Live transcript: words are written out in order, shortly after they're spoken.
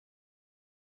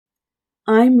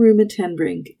I'm Ruma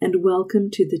Tenbrink, and welcome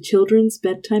to the Children's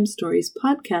Bedtime Stories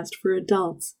podcast for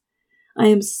adults. I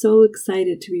am so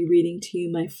excited to be reading to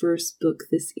you my first book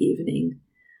this evening.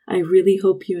 I really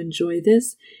hope you enjoy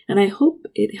this, and I hope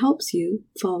it helps you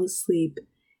fall asleep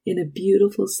in a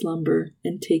beautiful slumber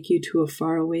and take you to a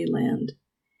faraway land.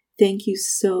 Thank you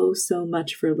so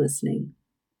much for listening.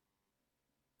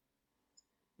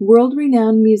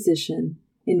 World-renowned musician,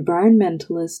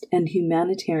 environmentalist, and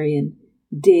humanitarian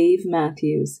Dave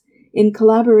Matthews, in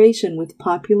collaboration with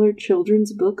popular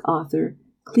children's book author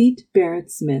Clete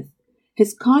Barrett Smith,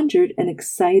 has conjured an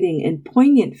exciting and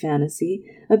poignant fantasy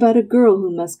about a girl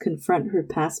who must confront her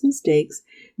past mistakes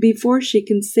before she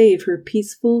can save her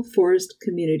peaceful forest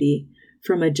community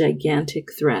from a gigantic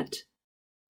threat.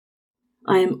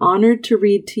 I am honored to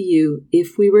read to you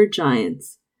If We Were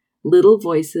Giants. Little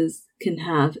voices can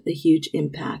have a huge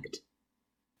impact.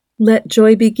 Let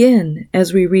joy begin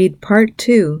as we read Part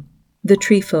 2, The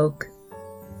Tree Folk.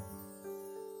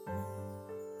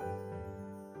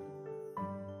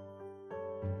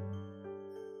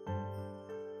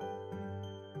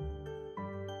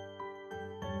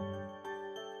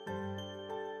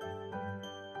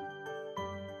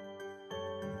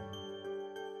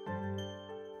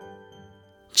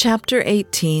 Chapter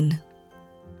 18.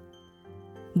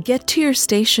 Get to your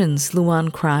stations,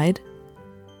 Luan cried.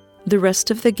 The rest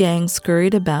of the gang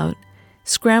scurried about,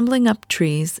 scrambling up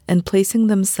trees and placing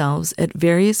themselves at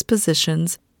various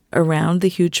positions around the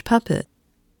huge puppet.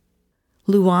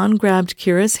 Luan grabbed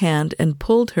Kira's hand and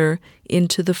pulled her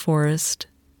into the forest.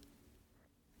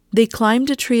 They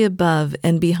climbed a tree above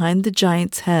and behind the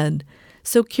giant's head,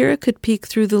 so Kira could peek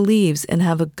through the leaves and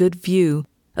have a good view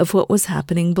of what was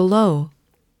happening below.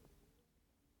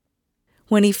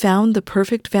 When he found the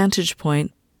perfect vantage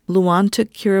point, Luan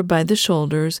took Kira by the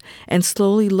shoulders and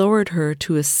slowly lowered her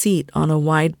to a seat on a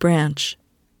wide branch.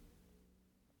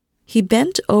 He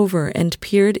bent over and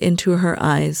peered into her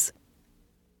eyes.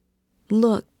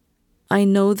 Look, I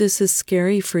know this is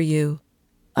scary for you.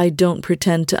 I don't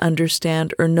pretend to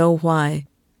understand or know why,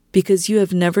 because you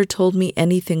have never told me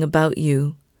anything about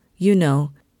you,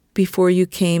 before you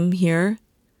came here.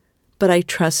 But I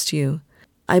trust you.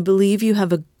 I believe you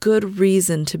have a good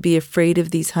reason to be afraid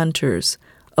of these hunters.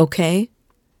 Okay?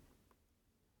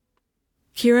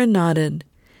 Kira nodded,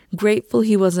 grateful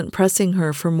he wasn't pressing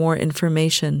her for more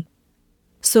information.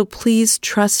 So please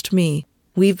trust me.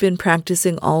 We've been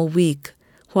practicing all week,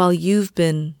 while you've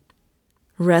been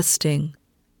resting.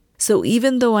 So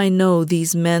even though I know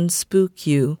these men spook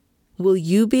you, will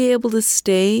you be able to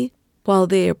stay while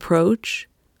they approach?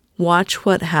 Watch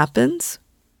what happens?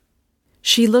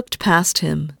 She looked past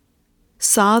him,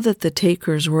 saw that the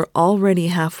takers were already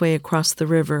halfway across the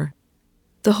river,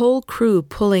 the whole crew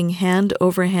pulling hand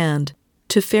over hand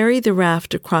to ferry the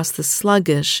raft across the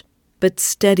sluggish but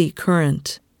steady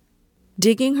current.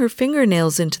 Digging her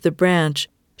fingernails into the branch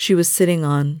she was sitting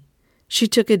on, she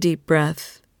took a deep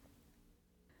breath.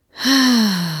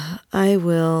 I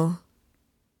will.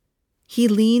 He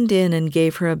leaned in and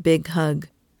gave her a big hug.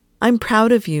 I'm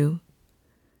proud of you.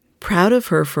 Proud of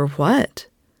her for what?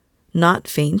 Not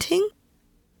fainting?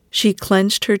 She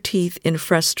clenched her teeth in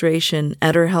frustration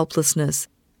at her helplessness,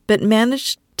 but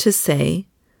managed to say,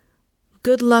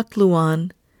 Good luck,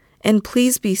 Luan, and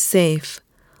please be safe.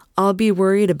 I'll be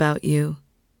worried about you.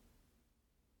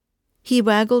 He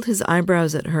waggled his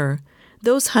eyebrows at her.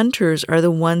 Those hunters are the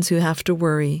ones who have to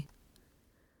worry.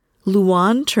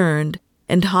 Luan turned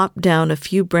and hopped down a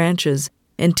few branches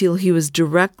until he was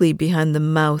directly behind the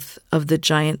mouth of the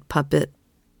giant puppet.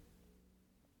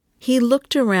 He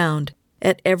looked around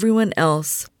at everyone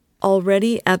else,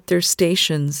 already at their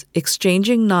stations,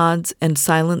 exchanging nods and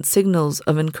silent signals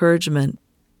of encouragement.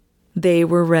 They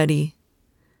were ready.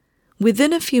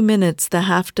 Within a few minutes, the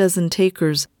half-dozen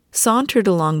takers sauntered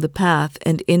along the path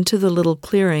and into the little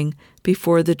clearing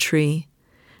before the tree,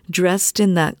 dressed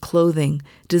in that clothing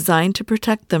designed to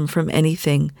protect them from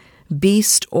anything,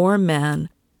 beast or man,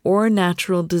 or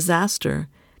natural disaster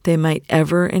they might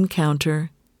ever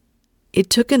encounter. It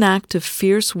took an act of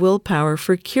fierce willpower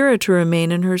for Kira to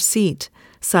remain in her seat,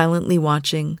 silently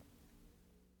watching.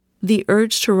 The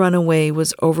urge to run away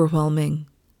was overwhelming.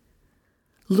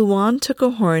 Luan took a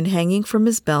horn hanging from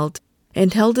his belt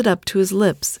and held it up to his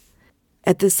lips.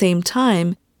 At the same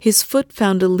time, his foot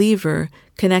found a lever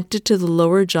connected to the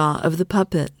lower jaw of the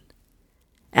puppet.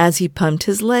 As he pumped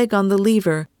his leg on the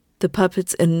lever, the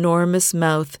puppet's enormous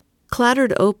mouth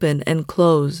clattered open and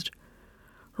closed.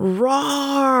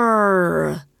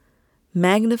 Roar!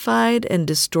 Magnified and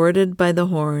distorted by the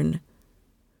horn.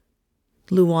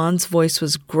 Luan's voice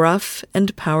was gruff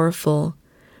and powerful,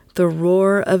 the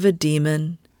roar of a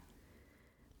demon.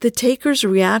 The takers'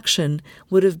 reaction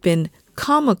would have been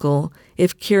comical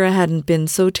if Kira hadn't been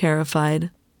so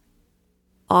terrified.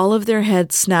 All of their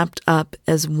heads snapped up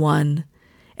as one,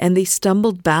 and they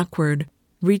stumbled backward,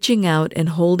 reaching out and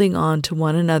holding on to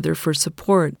one another for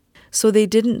support so they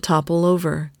didn't topple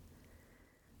over.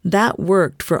 That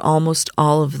worked for almost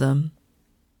all of them.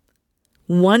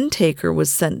 One taker was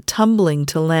sent tumbling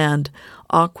to land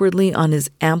awkwardly on his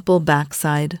ample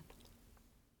backside.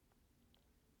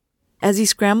 As he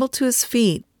scrambled to his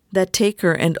feet, that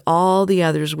taker and all the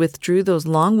others withdrew those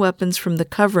long weapons from the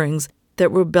coverings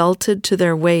that were belted to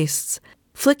their waists,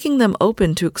 flicking them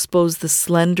open to expose the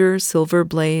slender silver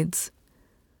blades.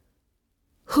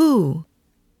 Who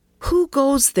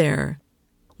goes there?"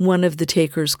 one of the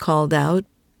takers called out.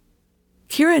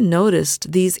 Kira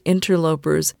noticed these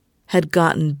interlopers had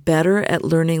gotten better at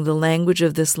learning the language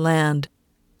of this land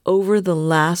over the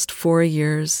last 4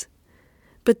 years.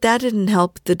 But that didn't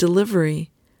help the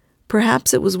delivery.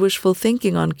 Perhaps it was wishful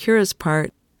thinking on Kira's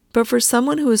part, but for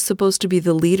someone who is supposed to be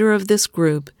the leader of this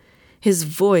group, his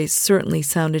voice certainly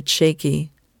sounded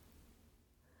shaky.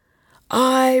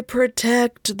 "I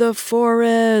protect the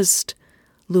forest,"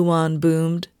 Luan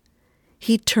boomed.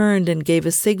 He turned and gave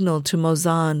a signal to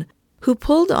Mozan, who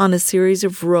pulled on a series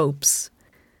of ropes.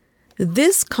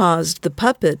 This caused the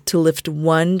puppet to lift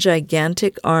one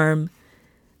gigantic arm,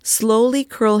 slowly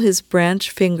curl his branch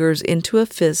fingers into a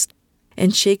fist,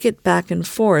 and shake it back and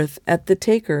forth at the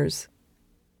takers.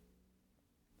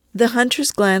 The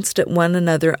hunters glanced at one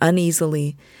another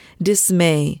uneasily,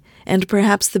 dismay, and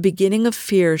perhaps the beginning of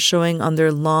fear showing on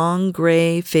their long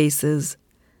gray faces.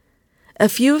 A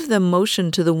few of them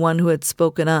motioned to the one who had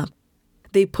spoken up.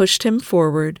 They pushed him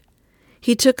forward.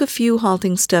 He took a few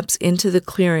halting steps into the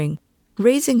clearing,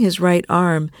 raising his right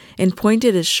arm, and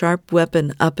pointed his sharp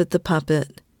weapon up at the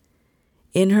puppet.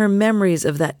 In her memories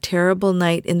of that terrible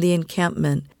night in the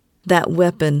encampment, that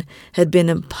weapon had been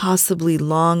impossibly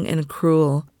long and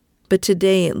cruel, but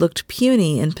today it looked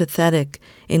puny and pathetic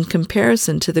in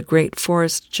comparison to the great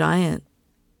forest giant.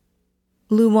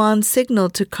 Luan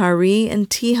signaled to Kari and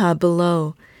Tiha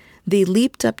below. They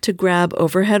leaped up to grab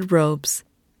overhead ropes,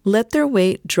 let their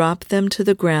weight drop them to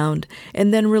the ground,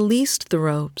 and then released the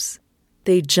ropes.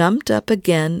 They jumped up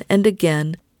again and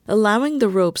again, allowing the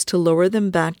ropes to lower them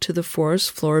back to the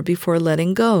forest floor before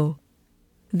letting go.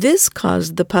 This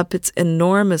caused the puppet's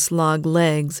enormous log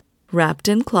legs, wrapped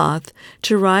in cloth,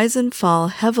 to rise and fall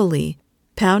heavily,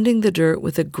 pounding the dirt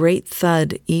with a great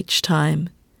thud each time.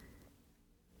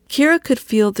 Kira could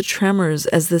feel the tremors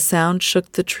as the sound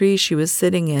shook the tree she was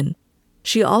sitting in.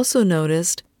 She also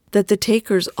noticed that the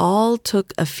takers all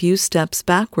took a few steps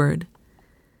backward.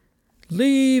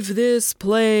 "Leave this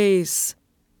place,"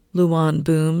 Luan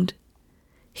boomed.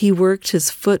 He worked his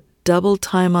foot double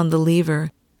time on the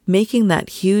lever, making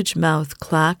that huge mouth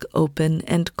clack open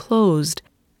and closed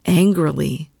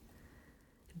angrily.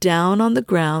 Down on the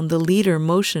ground, the leader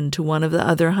motioned to one of the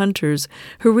other hunters,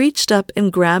 who reached up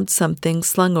and grabbed something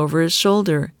slung over his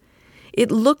shoulder. It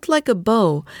looked like a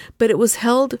bow, but it was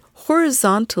held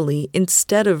horizontally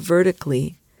instead of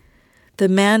vertically. The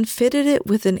man fitted it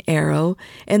with an arrow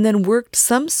and then worked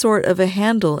some sort of a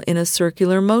handle in a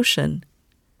circular motion.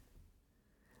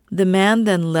 The man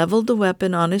then leveled the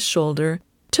weapon on his shoulder,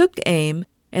 took aim,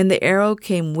 and the arrow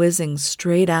came whizzing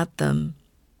straight at them.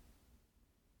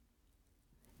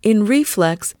 In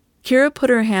reflex, Kira put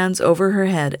her hands over her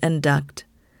head and ducked,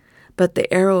 but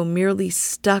the arrow merely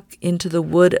stuck into the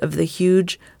wood of the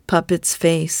huge puppet's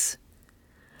face.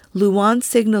 Luan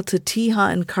signaled to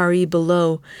Tiha and Kari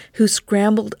below, who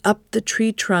scrambled up the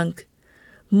tree trunk.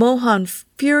 Mohan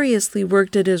furiously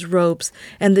worked at his ropes,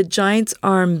 and the giant's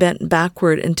arm bent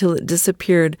backward until it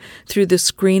disappeared through the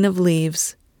screen of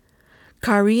leaves.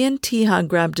 Kari and Tiha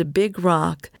grabbed a big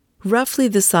rock, roughly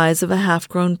the size of a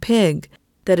half-grown pig,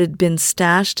 that had been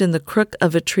stashed in the crook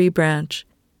of a tree branch.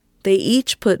 They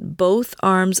each put both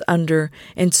arms under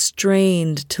and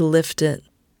strained to lift it.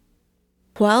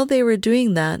 While they were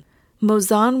doing that,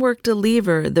 Mozan worked a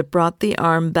lever that brought the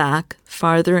arm back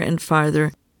farther and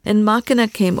farther, and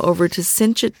Makina came over to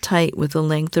cinch it tight with a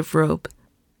length of rope.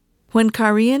 When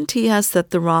Kari and Tiha set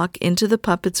the rock into the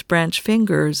puppet's branch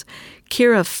fingers,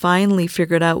 Kira finally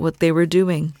figured out what they were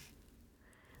doing.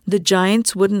 The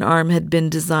giant's wooden arm had been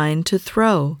designed to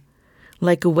throw.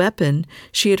 Like a weapon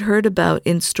she had heard about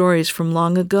in stories from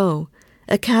long ago,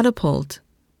 a catapult.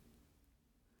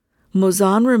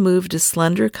 Mozan removed a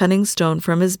slender cutting stone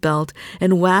from his belt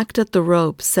and whacked at the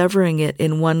rope, severing it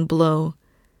in one blow.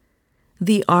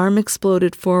 The arm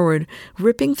exploded forward,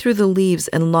 ripping through the leaves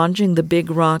and launching the big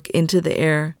rock into the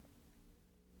air.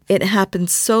 It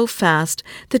happened so fast,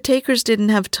 the takers didn't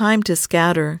have time to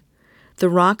scatter. the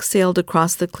rock sailed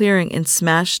across the clearing and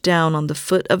smashed down on the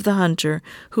foot of the hunter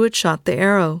who had shot the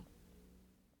arrow.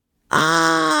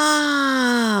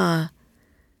 Ah!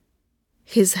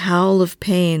 His howl of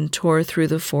pain tore through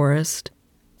the forest.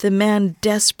 The man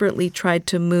desperately tried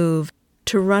to move,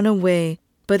 to run away,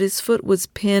 but his foot was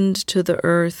pinned to the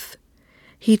earth.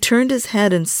 He turned his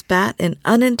head and spat an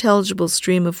unintelligible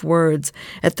stream of words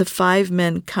at the 5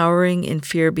 men cowering in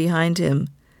fear behind him.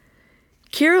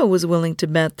 Kira was willing to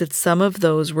bet that some of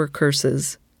those were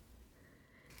curses.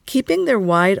 Keeping their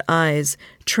wide eyes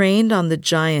trained on the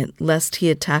giant lest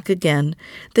he attack again,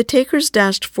 the takers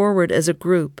dashed forward as a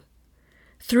group.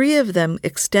 3 of them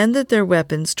extended their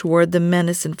weapons toward the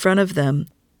menace in front of them,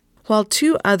 while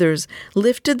 2 others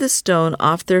lifted the stone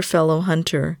off their fellow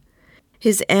hunter.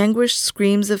 His anguished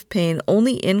screams of pain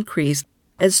only increased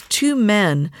as 2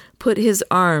 men put his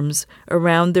arms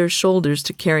around their shoulders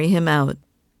to carry him out.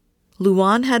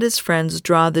 Luan had his friends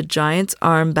draw the giant's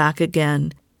arm back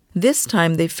again. This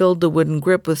time they filled the wooden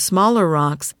grip with smaller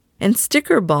rocks and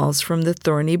sticker balls from the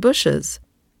thorny bushes.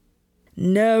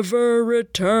 "Never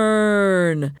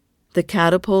return!" The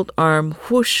catapult arm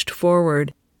whooshed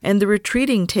forward, and the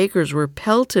retreating takers were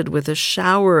pelted with a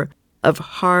shower of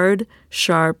hard,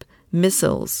 sharp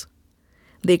missiles.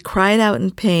 They cried out in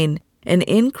pain and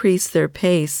increased their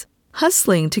pace,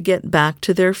 hustling to get back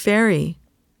to their ferry.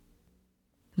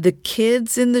 The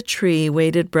kids in the tree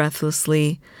waited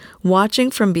breathlessly, watching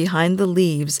from behind the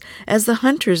leaves as the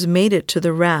hunters made it to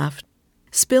the raft,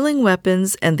 spilling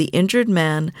weapons and the injured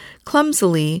man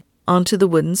clumsily onto the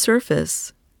wooden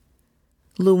surface.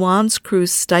 Luan's crew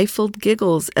stifled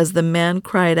giggles as the man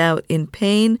cried out in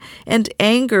pain and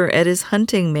anger at his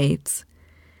hunting mates.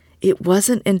 It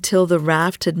wasn't until the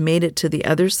raft had made it to the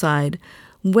other side,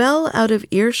 well out of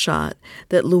earshot,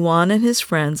 that Luan and his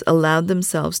friends allowed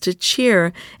themselves to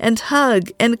cheer and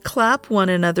hug and clap one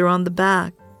another on the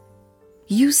back.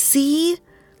 "You see?"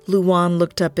 Luan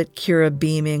looked up at Kira,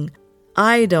 beaming.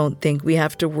 "I don't think we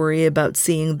have to worry about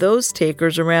seeing those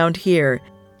takers around here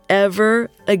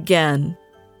ever again."